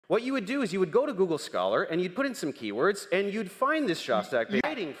What you would do is you would go to Google Scholar and you'd put in some keywords and you'd find this Shostak paper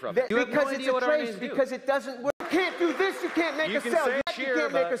writing from it. You have no idea what RNAs do. Because it doesn't work. You can't do this, you can't make a cell. You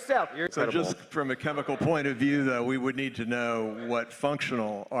can't make a cell. So just from a chemical point of view, though, we would need to know what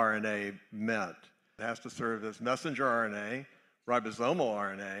functional RNA meant. It has to serve as messenger RNA, ribosomal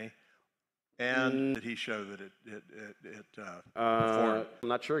RNA, and did he show that it performed? I'm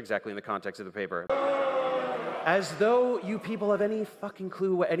not sure exactly in the context of the paper. As though you people have any fucking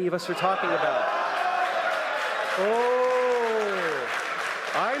clue what any of us are talking about. Oh,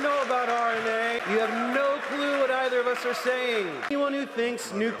 I know about RNA. You have no clue what either of us are saying. Anyone who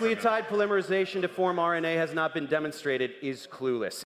thinks nucleotide polymerization to form RNA has not been demonstrated is clueless.